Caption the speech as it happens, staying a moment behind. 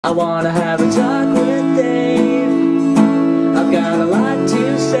I wanna have a talk with Dave. I've got a lot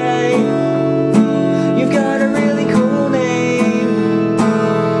to say. You've got a really cool name,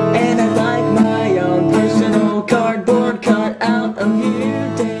 and I'd like my own personal cardboard cut out of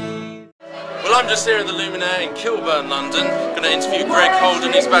you, Dave. Well, I'm just here at the Luminaire in Kilburn, London. Going to interview Greg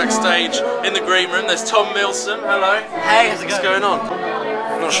Holden. He's backstage in the green room. There's Tom Milsom. Hello. Hey, how's it going? What's going on?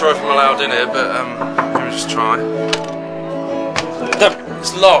 I'm not sure if I'm allowed in here, but let me just try.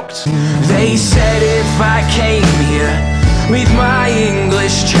 It's locked. They said if I came here with my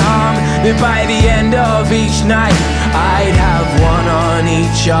English charm, that by the end of each night I'd have one on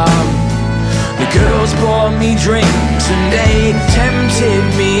each arm. The girls bought me drinks and they tempted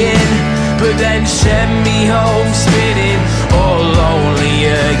me in, but then sent me home spinning all lonely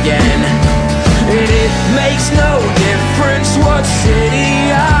again. And it makes no difference what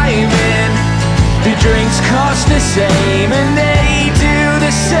city I'm in, the drinks cost the same and they do the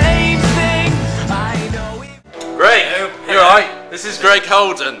same thing. I know it. Greg, you alright? This is Greg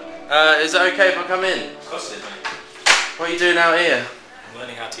Holden. Is it okay if I come in? Of course it is, mate. What are you doing out here? I'm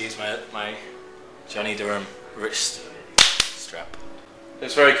learning how to use my Johnny Durham wrist strap.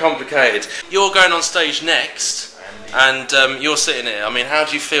 It's very complicated. You're going on stage next, and you're sitting here. I mean, how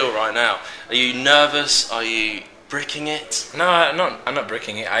do you feel right now? Are you nervous? Are you bricking it? No, I'm not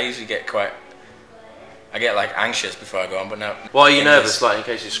bricking it. I usually get I get like anxious before I go on, but now. Why are you nervous, like in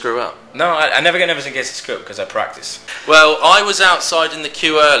case you screw up? No, I never get nervous in case I screw up because I practice. Well, I was outside in the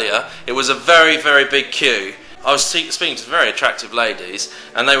queue earlier. It was a very, very big queue. I was speaking to very attractive ladies,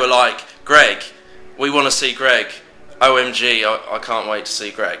 and they were like, Greg, we want to see Greg. OMG, I can't wait to see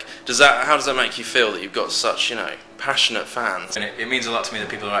Greg. How does that make you feel that you've got such, passionate fans? And it means a lot to me that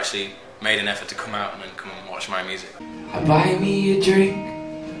people have actually made an effort to come out and then come and watch my music. Buy me a drink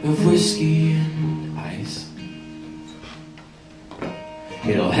of whiskey and ice.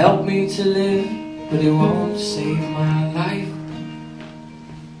 It'll help me to live, but it won't save my life.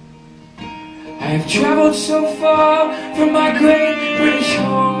 I have traveled so far from my great British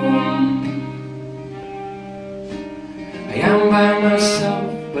home. I am by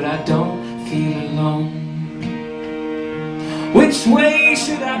myself, but I don't feel alone. Which way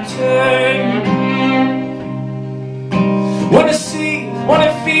should I turn? Wanna see,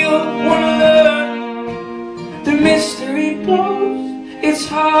 wanna feel, wanna learn. The mystery blows. It's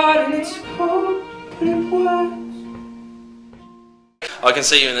hard and it's cold, but it works. I can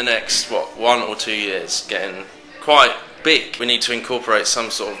see you in the next, 1 or 2 years getting quite big. We need to incorporate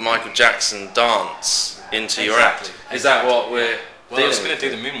some sort of Michael Jackson dance into your act. Is that what we're Well, I was going to do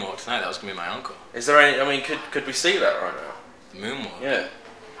the moonwalk tonight. That was going to be my uncle. Is there any, could we see that right now? The moonwalk? Yeah.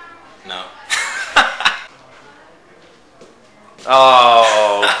 No.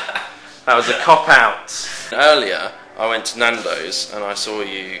 Oh, that was a cop-out. Earlier, I went to Nando's and I saw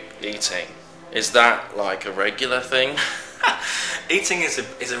you eating. Is that like a regular thing? Eating is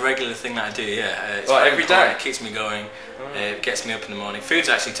a regular thing that I do, yeah. It's Well, very every important. day? It keeps me going. It gets me up in the morning. Food's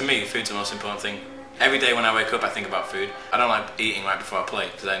actually, to me, food's the most important thing. Every day when I wake up, I think about food. I don't like eating right before I play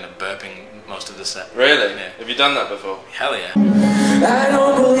because I end up burping most of the set. Really? Yeah. Have you done that before? Hell yeah. I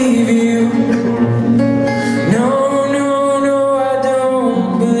don't believe you. No, no, no, I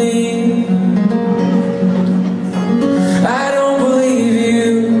don't believe. I don't believe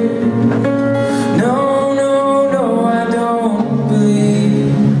you. No, no, no, I don't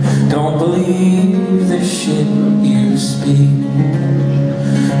believe. Don't believe the shit you speak.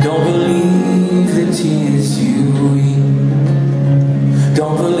 Don't believe the tears you weep.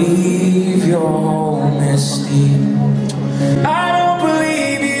 Don't believe your whole mystique. I don't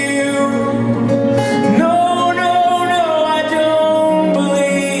believe you. No, no, no, I don't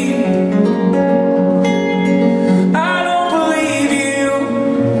believe. I don't believe you.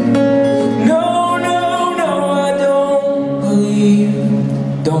 No, no, no, I don't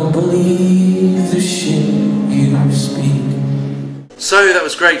believe. Don't believe the shit you speak. So that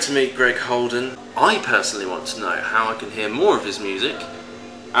was great to meet Greg Holden. I personally want to know how I can hear more of his music,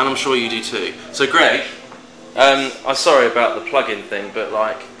 and I'm sure you do too. So Greg, I'm sorry about the plug-in thing, but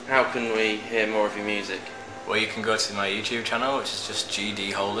how can we hear more of your music? Well, you can go to my YouTube channel, which is just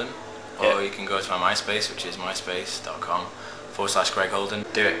GD Holden, or you can go to my MySpace, which is myspace.com/Greg Holden.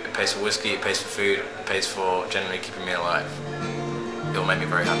 Do it. It pays for whiskey, it pays for food, it pays for generally keeping me alive. It'll make me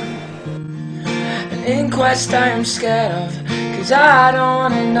very happy. An inquest I am scared of, 'cause I don't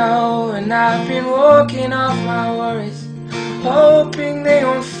wanna know. And I've been walking off my worries, hoping they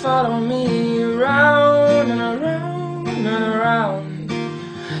won't follow me around and around and around.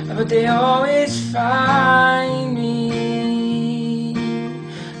 But they always find